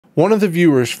One of the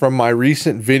viewers from my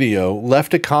recent video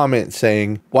left a comment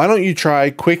saying, "Why don't you try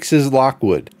Quix's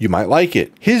Lockwood? You might like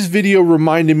it." His video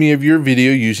reminded me of your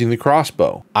video using the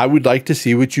crossbow. I would like to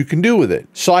see what you can do with it.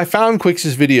 So I found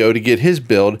Quix's video to get his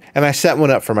build and I set one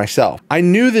up for myself. I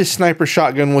knew this sniper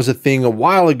shotgun was a thing a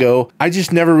while ago, I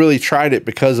just never really tried it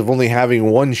because of only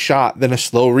having one shot then a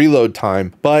slow reload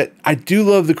time. But I do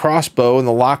love the crossbow and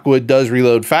the Lockwood does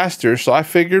reload faster, so I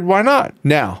figured why not?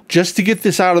 Now, just to get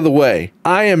this out of the way,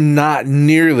 I am not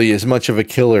nearly as much of a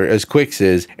killer as Quix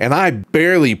is, and I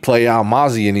barely play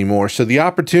Almazi anymore, so the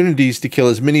opportunities to kill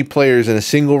as many players in a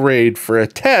single raid for a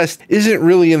test isn't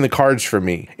really in the cards for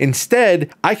me. Instead,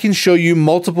 I can show you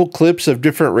multiple clips of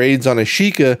different raids on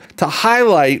Ashika to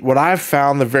highlight what I've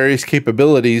found the various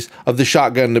capabilities of the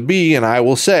shotgun to be, and I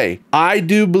will say, I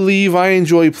do believe I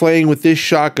enjoy playing with this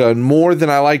shotgun more than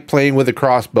I like playing with a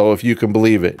crossbow, if you can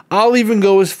believe it. I'll even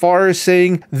go as far as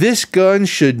saying this gun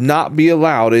should not be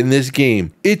allowed in this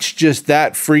game. It's just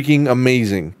that freaking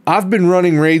amazing. I've been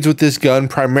running raids with this gun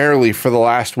primarily for the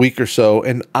last week or so,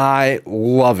 and I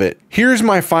love it. Here's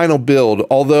my final build,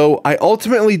 although I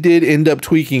ultimately did end up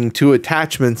tweaking two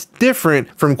attachments different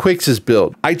from Quix's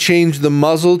build. I changed the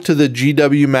muzzle to the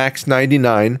GW Max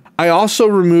 99. I also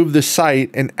removed the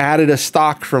sight and added a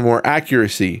stock for more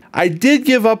accuracy. I did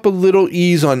give up a little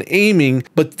ease on aiming,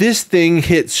 but this thing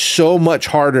hits so much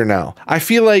harder now. I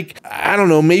feel like, I don't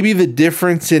know, maybe the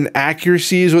difference in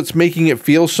accuracy is what's making it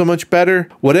feel so much better.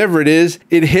 Whatever it is,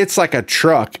 it hits like a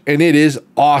truck and it is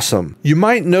awesome. You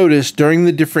might notice during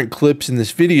the different clips in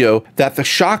this video that the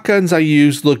shotguns I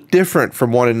use look different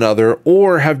from one another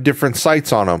or have different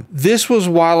sights on them. This was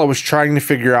while I was trying to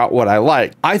figure out what I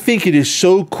like. I think it is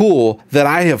so cool that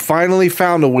I have finally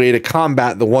found a way to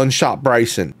combat the one-shot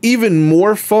Bryson. Even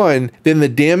more fun than the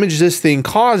damage this thing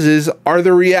causes are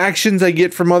the reactions I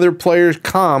get from other players'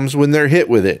 comms when they're hit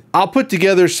with it. I'll put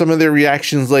together some of their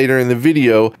reactions later in the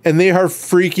video and they are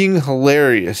freaking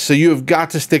hilarious, so you have got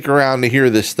to stick around to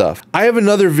hear this stuff. I have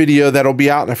another video that'll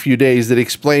be out in a few days that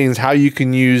explains how you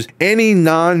can use any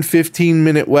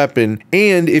non-15-minute weapon,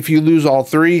 and if you lose all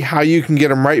three, how you can get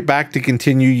them right back to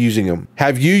continue using them.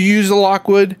 Have you used a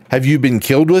Lockwood? Have you been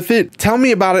killed with it? Tell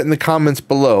me about it in the comments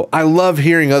below. I love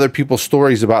hearing other people's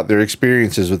stories about their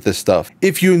experiences with this stuff.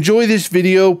 If you enjoy this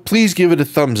video, please give it a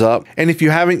thumbs up, and if you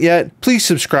haven't yet, please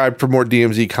subscribe for more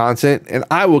DMZ content, and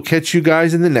I will catch you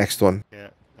guys in the next one. Yeah,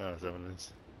 oh, is that what it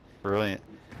is? Brilliant.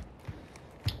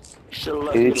 Should've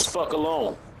left me the fuck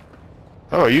alone.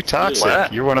 Oh, you toxic?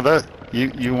 What? You're one of those.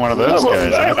 You one of those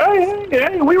guys.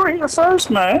 Hey, we were here first,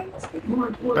 man.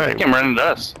 Right. Came running to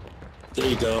us. There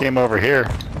you go. Came over here.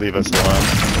 Leave us alone.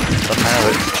 Let him have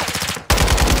it.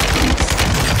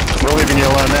 We're leaving you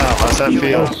alone now. How's that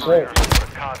feel?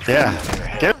 Yeah.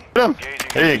 Get him.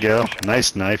 There you go.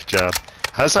 Nice knife job.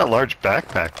 How's that large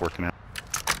backpack working out?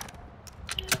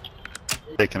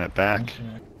 Taking it back.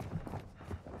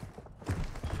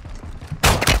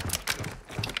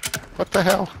 What the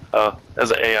hell? Oh, that's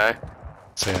an AI.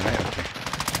 Say okay.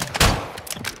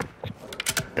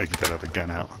 Gotta get that other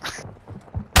gun out.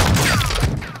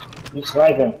 You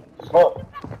sniping. Oh.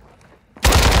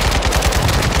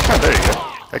 Oh, there you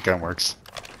go. That gun works.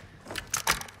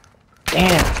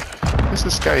 Damn. Who's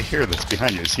this guy here that's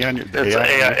behind you? Is he on your It's an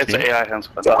AI. It's an AI hand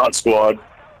It's a hot squad.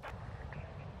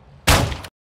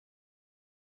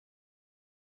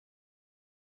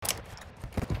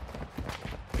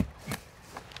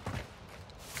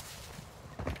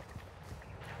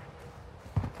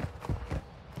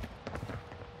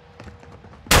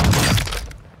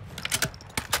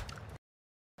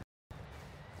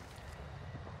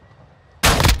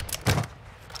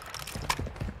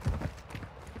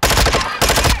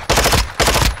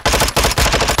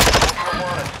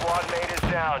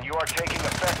 You are taking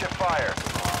effective fire.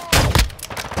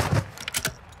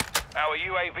 Our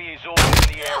UAV is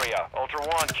orbiting the area. Ultra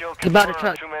One, kill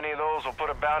confirmed. Too many of those will put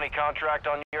a bounty contract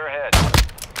on your head.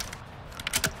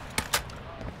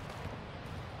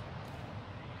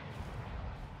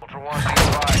 Ultra One, be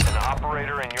advised, an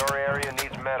operator in your area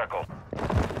needs medical.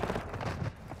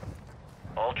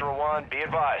 Ultra One, be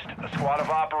advised, a squad of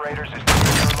operators is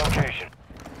near your location.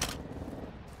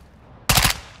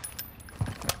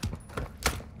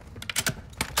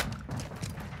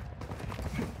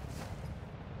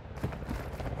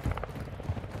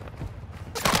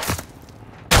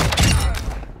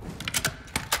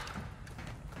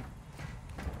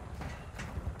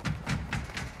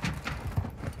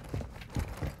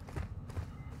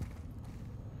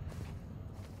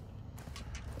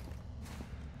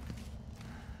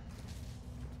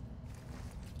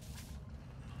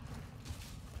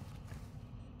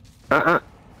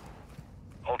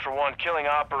 Ultra One, killing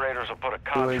operators will put a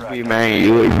contract. UAV, man,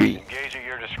 UAV. Engage at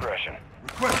your discretion.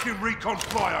 Requesting recon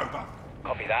flyover.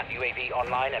 Copy that. UAV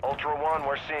online at Ultra One.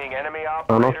 We're seeing enemy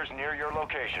operators near your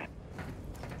location.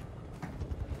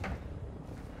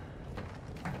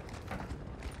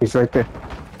 He's right there.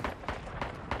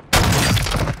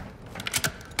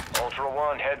 Ultra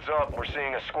One, heads up. We're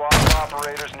seeing a squad of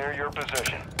operators near your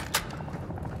position.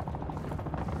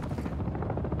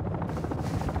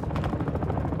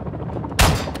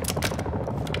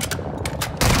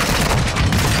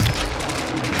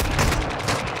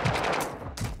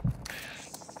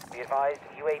 Be advised,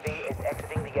 UAV is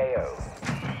exiting the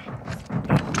AO.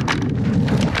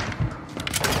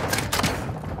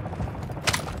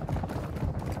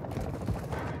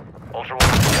 Ultra One,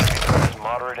 enemy threat is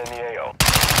moderate in the AO.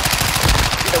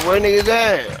 Yeah, where niggas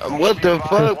at? What the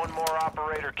fuck? One more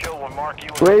operator kill will mark you.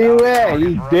 Where you at?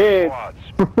 He's dead.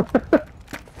 Ultra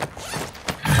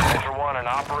One, an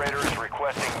operator is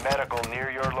requesting medical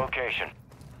near your location.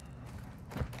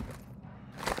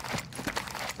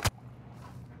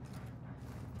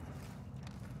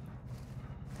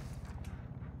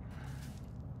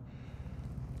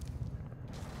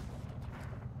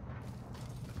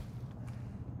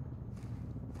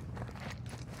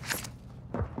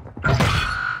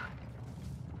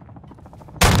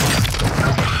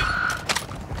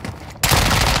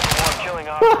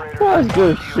 That's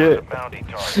good shit. Bounty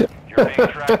target. You're being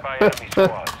tracked by enemy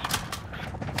squads.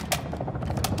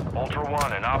 Ultra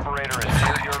One, an operator is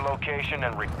near your location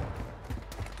and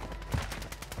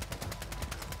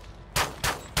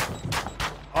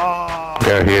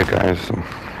They're here, guys.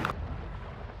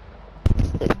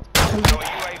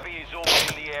 UAV is over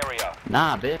in the area.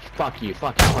 Nah, bitch. Fuck you.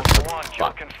 Fuck you. Ultra One, kill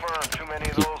Fuck. confirmed. Too many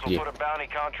of those will put a bounty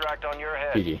contract on your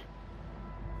head. GG.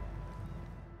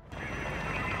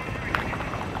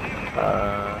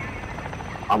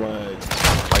 I'm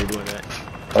how you doing that?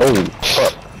 Oh,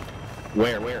 fuck.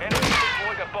 Where? Enemy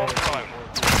deployed at both times.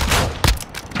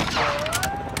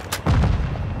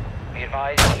 Be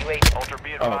advised, UAV. Ultra,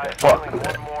 be advised. Killing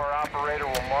one more operator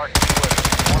will mark you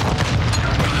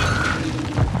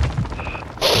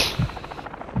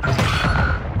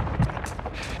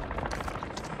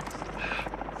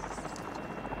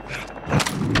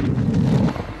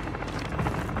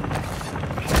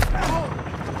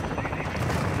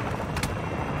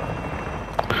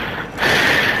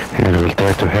And we'll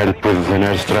try to help with an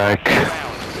airstrike.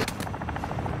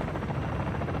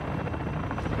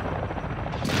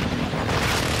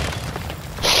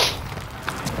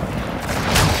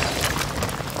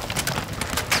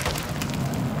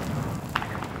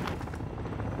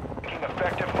 taking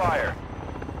effective fire.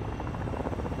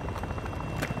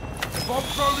 The bomb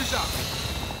drone is up.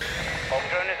 Bomb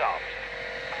drone is armed.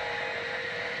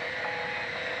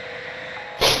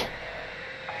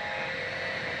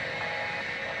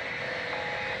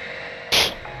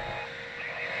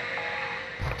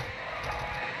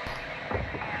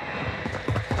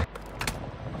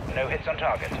 No hits on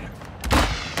target.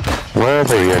 Where are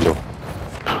they, yellow?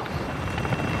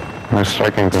 I'm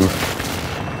striking them.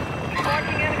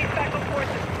 Marking enemy special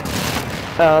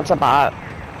forces. Oh, it's a bot.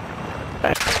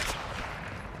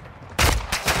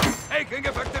 Taking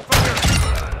effective fire.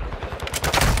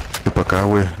 Pa' acá,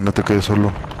 güey. No te quedes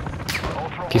solo.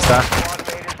 Aquí está.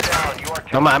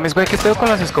 No mames, güey. ¿Qué pedo con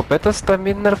las escopetas? Están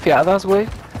bien nerfeadas, güey.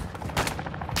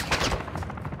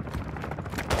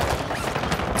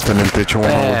 Está en el techo, uno.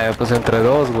 Pues entre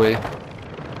dos, güey.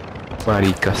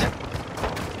 Maricas.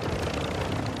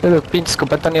 Pero pinche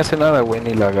escopeta ni hace nada, güey.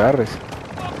 Ni la agarres.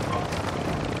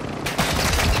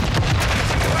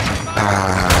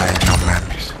 Ay, no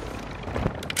mames.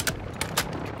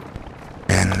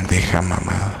 Pendeja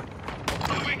mamada.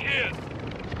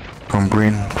 Con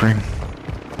green.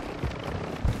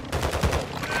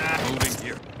 Moving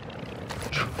here.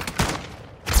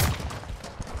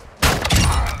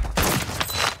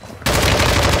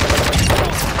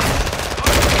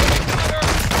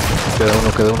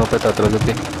 Queda uno peta atrás de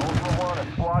ti.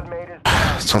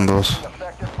 Son dos.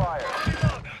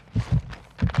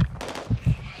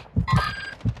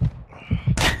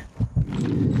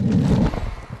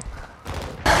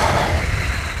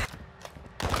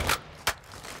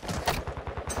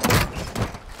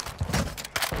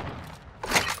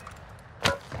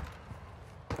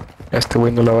 Este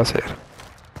güey no la va a hacer.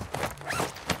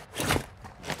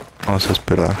 Vamos a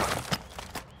esperar.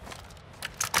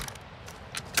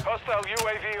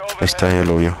 Ahí está, ya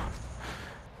lo vio.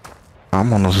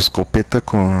 Vámonos, escopeta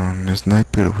con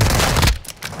sniper, güey.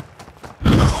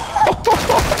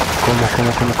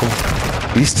 ¿Cómo?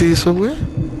 ¿Viste eso, güey?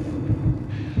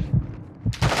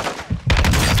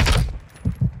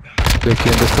 ¿De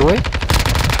quién? ¿De este güey?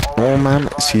 No, man,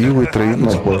 sí, güey, trae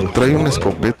una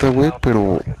escopeta, güey,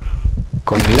 pero...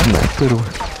 Con mira,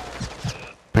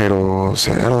 pero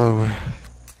cerda, güey.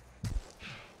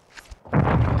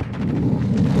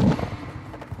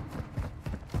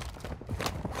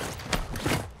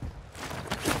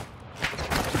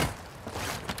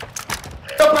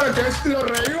 ¿Para qué lo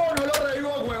revivo o no lo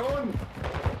revivo, huevón?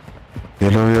 Ya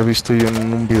lo había visto yo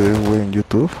en un video, güey, en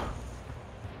YouTube.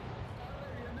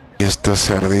 Y está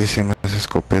cerdísima esa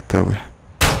escopeta, güey.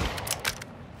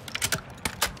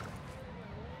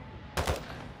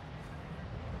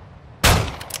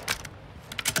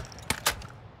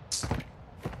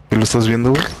 ¿Y lo estás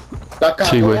viendo, güey?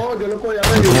 Sí, güey. Yo lo podía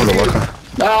ver. ¿Cómo lo baja?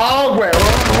 No, huevón.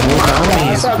 No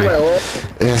mames, güey.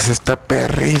 Ese está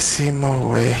perrísimo,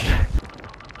 güey.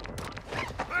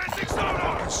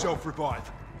 Self-revive.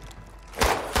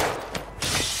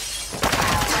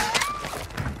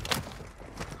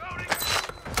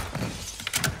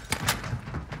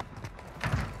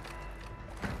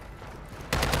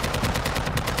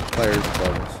 Players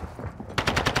above us.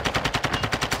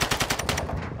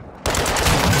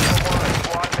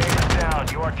 Squad mate is down.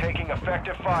 You are taking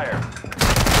effective fire.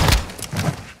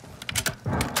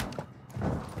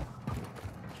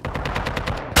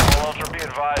 All Ultra, be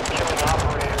advised, killing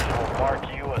operators will mark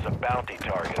you as a bounty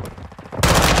target.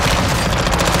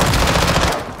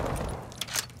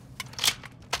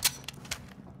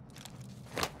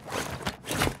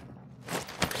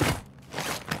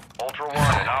 Ultra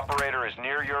One, an operator is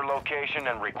near your location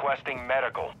and requesting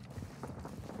medical.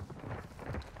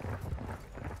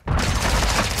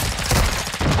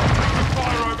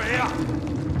 Fire over here.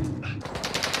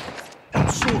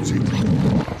 Sorted.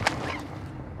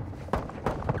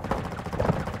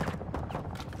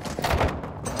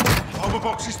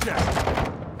 Overbox is down.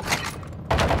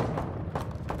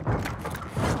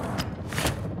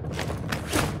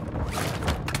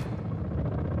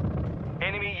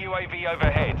 Enemy UAV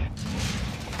overhead.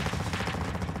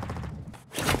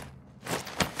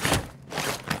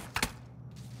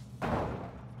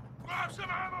 Grab some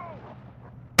ammo.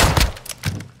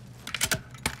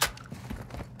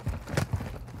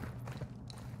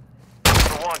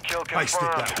 One kill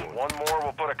confirmed. One more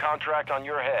will put a contract on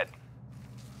your head.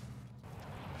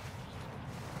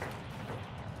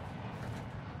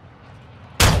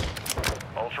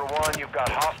 Ultra One, you've got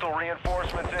hostile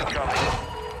reinforcements incoming.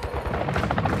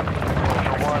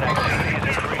 Ultra One, activity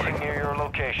is increasing near your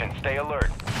location. Stay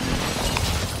alert.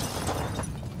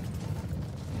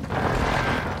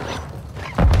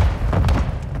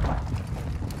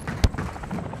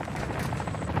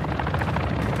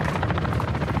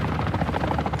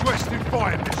 Requesting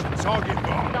fire mission. Target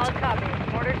marked. Solid copy.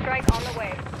 Mortar strike on the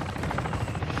way.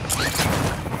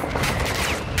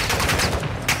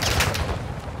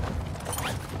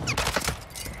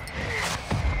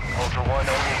 Ultra One,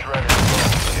 enemy threat is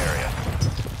close to the area.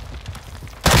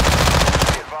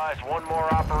 Be advised, one more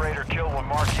operator kill will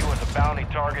mark you as a bounty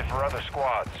target for other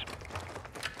squads.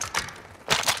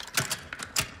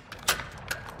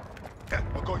 Yeah,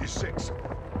 I got you 6.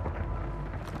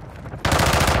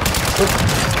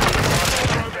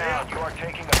 Down. You are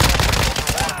taking a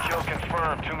one kill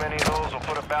confirmed. Too many of those will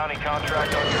put a bounty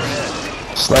contract on your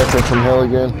head. Sniper from hell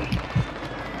again.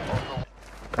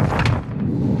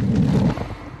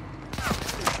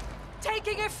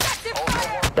 Taking effective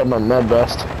fire! Got my med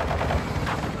vest.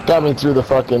 Got me through the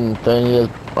fucking thing. He has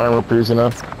armor piercing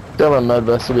on. Got my med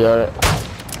vest to be alright.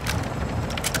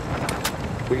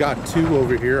 We got 2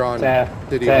 over here on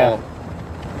City Tap. Hall.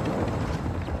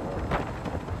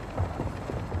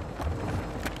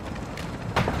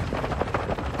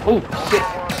 Oh, shit.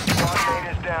 Squad mate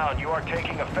is down. You are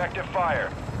taking effective fire.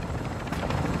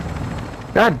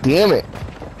 God damn it.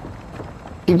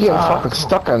 Keep getting fucking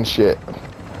stuck on shit.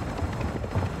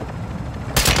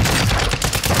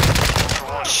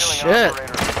 Shit.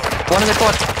 One in the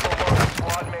corner.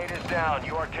 Squad mate is down.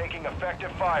 You are taking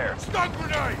effective fire. Stun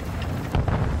grenade.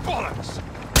 Bollocks.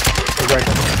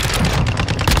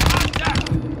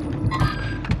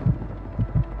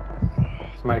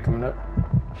 Somebody coming up.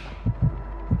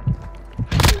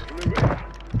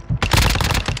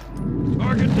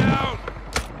 Target down.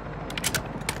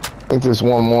 I think there's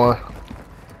one more.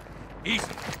 Easy.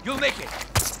 You'll make it.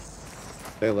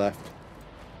 They left.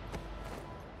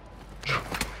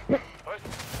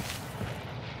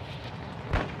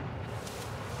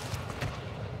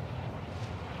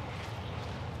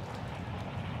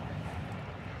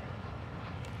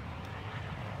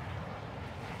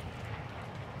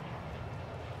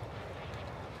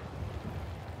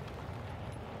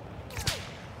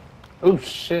 Oh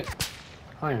shit.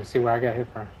 I don't even see where I got hit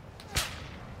from.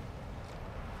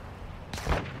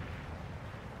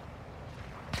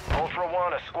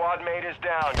 squad mate is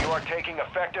down. You are taking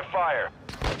effective fire.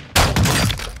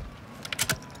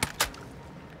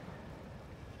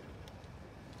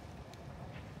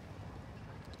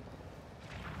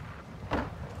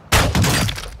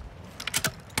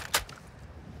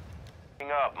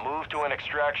 Up. Move to an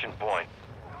extraction point.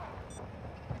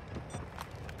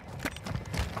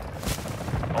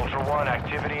 Ultra One,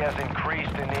 activity has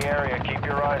increased in the area. Keep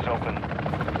your eyes open.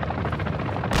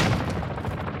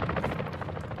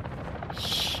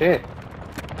 Shit.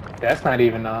 That's not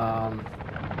even,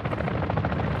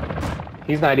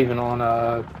 he's not even on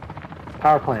a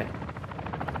power plant.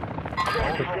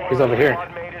 He's over here.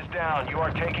 Squad mate is down. You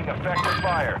are taking effective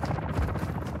fire.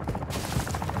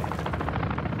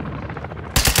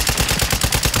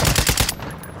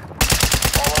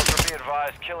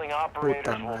 Killing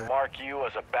operators will mark you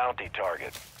as a bounty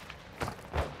target.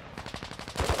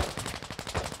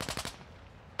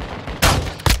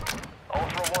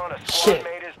 Ultra One, a squad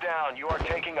mate is down. You are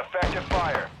taking effective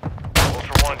fire.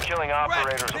 Ultra One, killing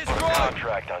operators will put a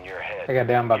contract on your head. I got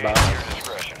down by about. Your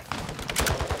discretion.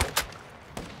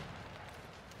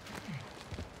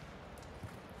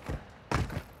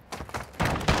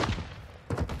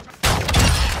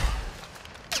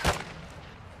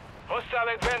 Hostile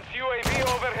advanced UAV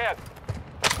overhead.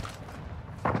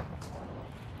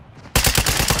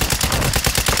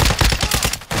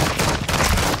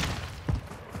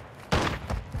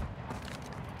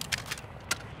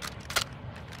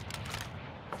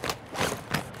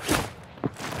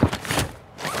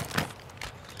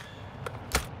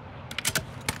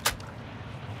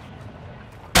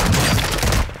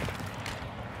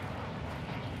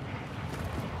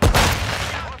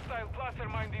 Hostile cluster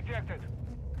mine detected.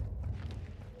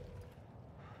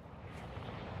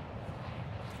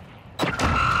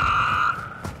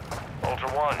 Ultra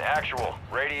One, actual.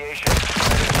 Radiation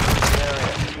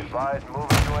area. Advise moving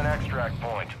to an extract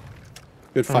point.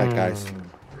 Good fight, guys.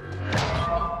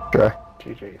 Okay.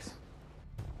 GG's.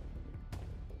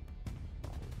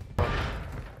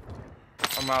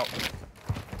 I'm out.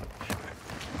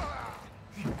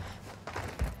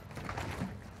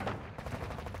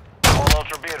 All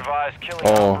Ultra, be advised, killing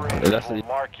operators will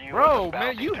mark you as a Bro, man,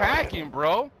 bounty you target. hacking,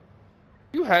 bro.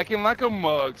 You hacking like a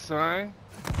mug, son.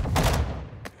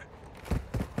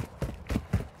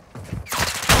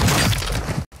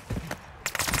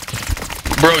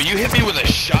 Bro, you hit me with a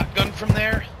shotgun from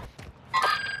there?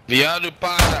 Viado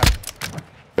para.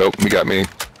 Nope, you got me.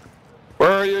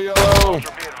 Where are you, Yellow?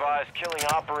 Ultra, be advised, killing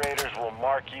operators will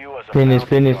mark you as a Finish,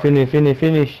 bounty target.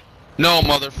 finish. No,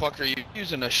 motherfucker, you're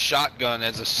using a shotgun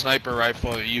as a sniper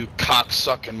rifle, you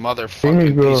cocksucking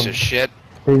motherfucking piece of shit.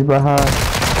 He's behind.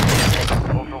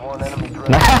 Ultra One, enemy threat.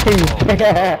 Nice!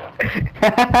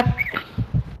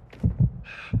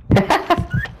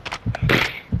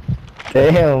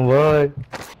 Damn, boy.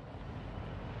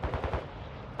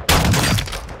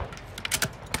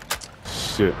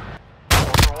 Shit.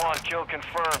 Ultra One, kill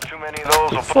confirmed. Too many of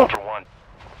those will put Ultra One.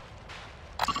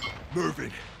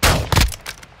 Moving.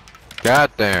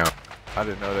 Goddamn. I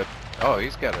didn't know that. Oh,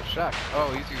 he's got a shot. Oh,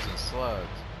 he's using slugs.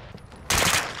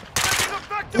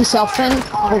 Self-in?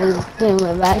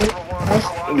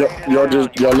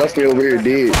 Y'all left me over here dead.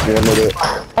 You know that?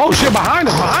 Oh shit, behind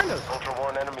us! Ultra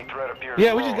One, enemy threat appears.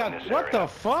 Yeah, we low just got. in this What area. the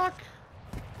fuck?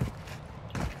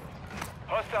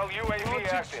 Hostile UAV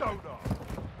active.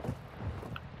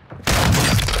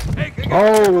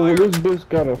 Oh, this bitch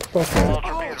got a fucking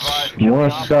Ultra, be advised, killing one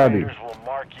shotty. operators will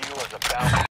mark you as a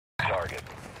bounty target.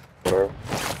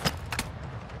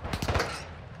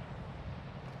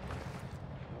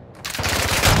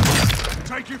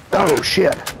 Oh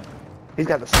shit. He's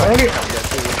got the sniper.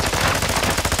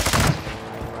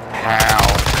 How?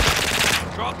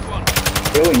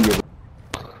 Killing you.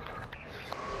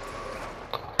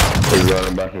 He's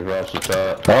running back across the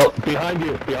top. Oh, behind me.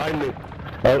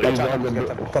 Oh, he's on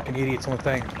the Fucking idiots on the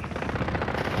thing.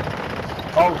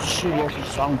 Oh shit, yes,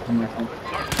 it's something.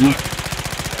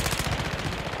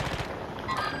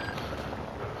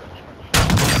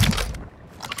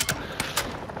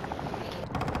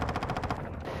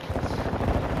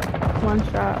 One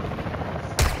shot.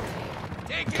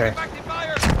 Okay.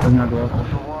 Ultra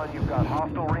One, you've got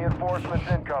hostile reinforcements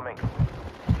incoming.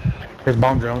 Here's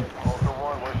bomb drone. Ultra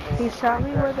One, we're seeing. He shot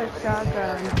me with a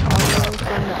shotgun all the way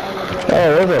from the elevator. Oh,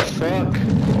 what the fuck?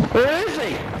 Where is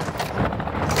he?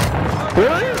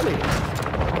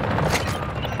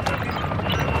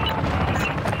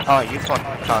 Oh, you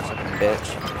fucking cocksucking bitch.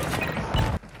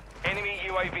 Enemy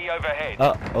UAV overhead.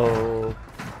 Uh-oh.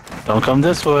 Don't come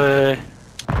this way.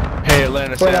 Hey,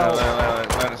 Atlanta, Santa.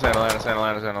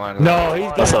 No, he's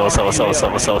got This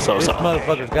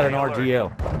motherfucker's got an RGL.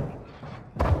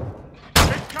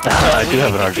 I do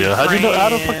have an RGL. How do you know? How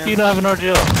the fuck do you not have an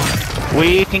RGL?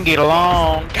 We can get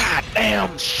along. God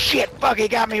damn shit! Fuck, he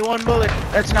got me one bullet.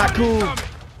 That's not cool.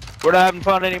 We're not having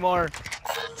fun anymore.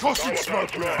 Tossing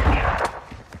smoke grenade.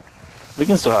 We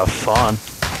can still have fun.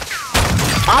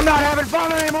 I'm not having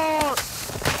fun anymore.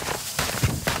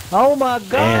 Oh my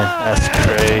god! Man, that's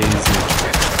crazy.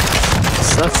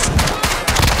 Sucks.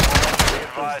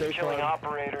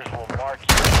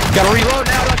 Gotta reload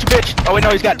now, don't you, bitch? Oh wait, no,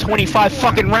 he's got 25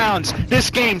 fucking rounds. This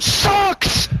game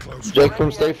sucks. Jake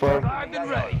from State Farm.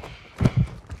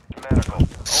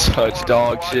 Such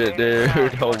dog shit, dude.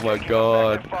 Oh my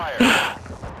god. I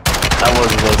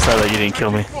was a little sad that you didn't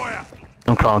kill me.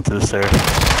 I'm crawling to the stairs.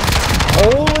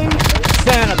 Holy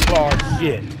Santa Claus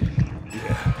shit!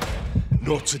 Yeah,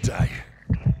 not today.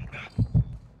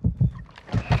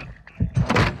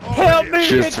 Help me,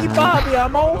 Just- Ricky Bobby!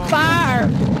 I'm on fire!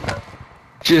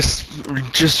 Just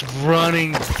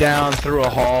running down through a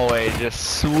hallway,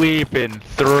 just sweeping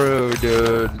through,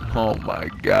 dude. Oh my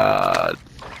god.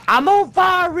 I'm on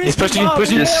fire, Ricky He's pushing you, Bobby!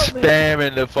 pushing you. Just help me.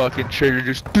 spamming the fucking trigger,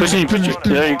 just Pushing you, pushing you.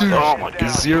 There you go. Oh my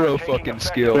god. zero fucking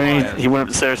skill. Man. He went up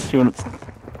the stairs. He went up.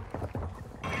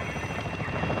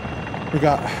 We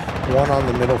got one on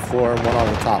the middle floor and one on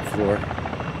the top floor.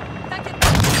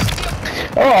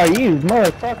 Oh, you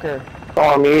motherfucker.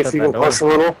 Follow me if you can push a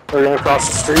little. They're gonna cross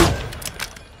the street.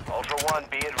 Ultra One,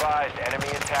 be advised, enemy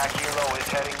attack helo is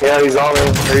heading. Yeah, he's on me.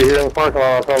 Right here in the parking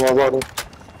lot. I'll tell my button.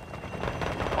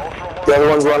 The other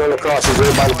one's running across. He's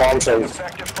right by the bomb site.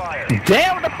 Effective fire.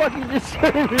 Damn, what the fuck you just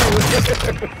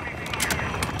said?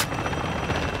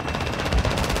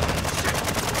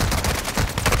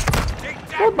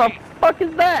 What the fuck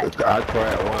is that? I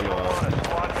cracked one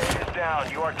Squad mate is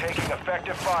down. You are taking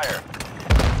effective fire.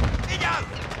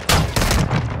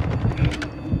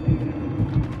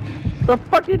 The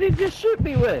fuck did he just shoot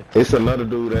me with? It's another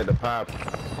dude at the pipe.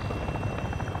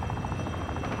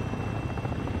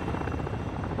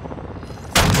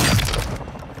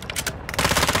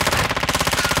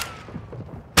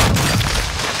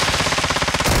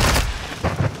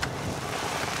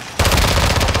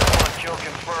 Kill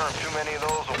confirmed. Too many of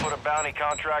those will put a bounty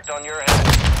contract on your head.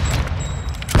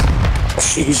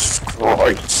 Jesus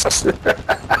Christ.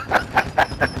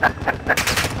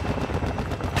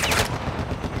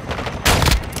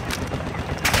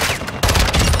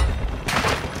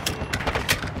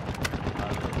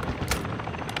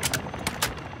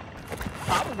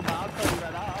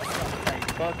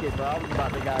 Fuck it, bro. I was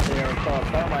about to goddamn start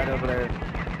thermite over there.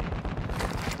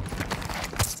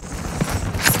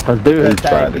 Cause dude had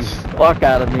tagged the fuck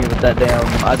out of me with that damn.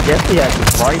 I guess he had some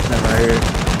pricing right here.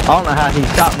 I don't know how he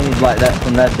shot me like that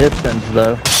from that distance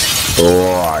though.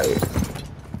 Right.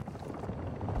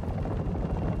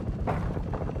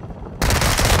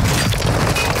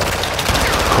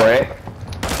 Crack.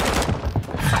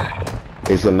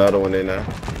 It's another one in there.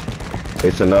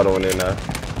 It's another one in there.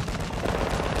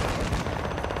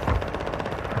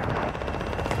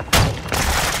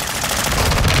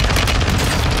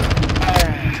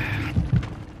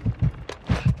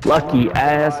 Lucky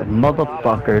ass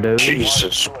motherfucker, dude.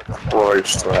 Jesus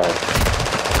Christ, man.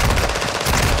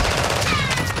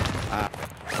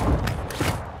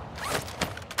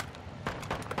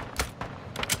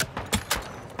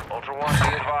 Ultra One,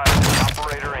 be advised.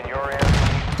 Operator in your area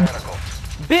needs medical.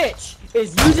 Bitch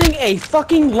is using a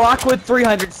fucking Lockwood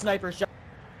 300 sniper shot.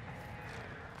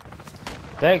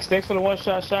 Thanks for the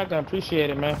one-shot shotgun.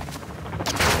 Appreciate it, man.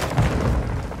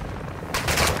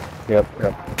 Yep.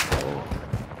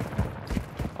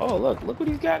 Oh, look what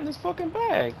he's got in this fucking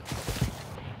bag.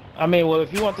 I mean, well,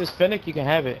 if you want this Fennec, you can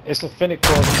have it. It's a Fennec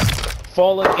called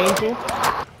Fallen Angel.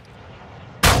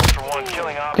 Ultra One,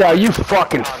 killing Yeah, you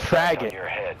fucking faggot. your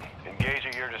head. Engage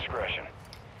at your discretion.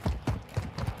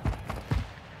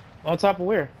 On top of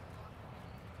where?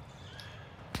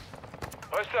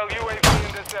 Hostile UAV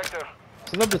in this sector.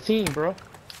 It's another team, bro.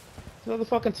 It's another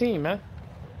fucking team, man.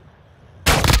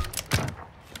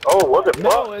 Oh, what the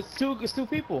fuck? No, it's two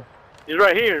people. He's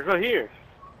right here. He's right here.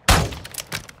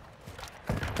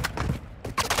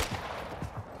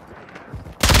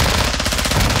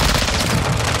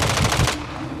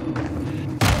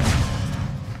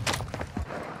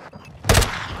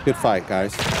 Good fight,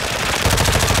 guys.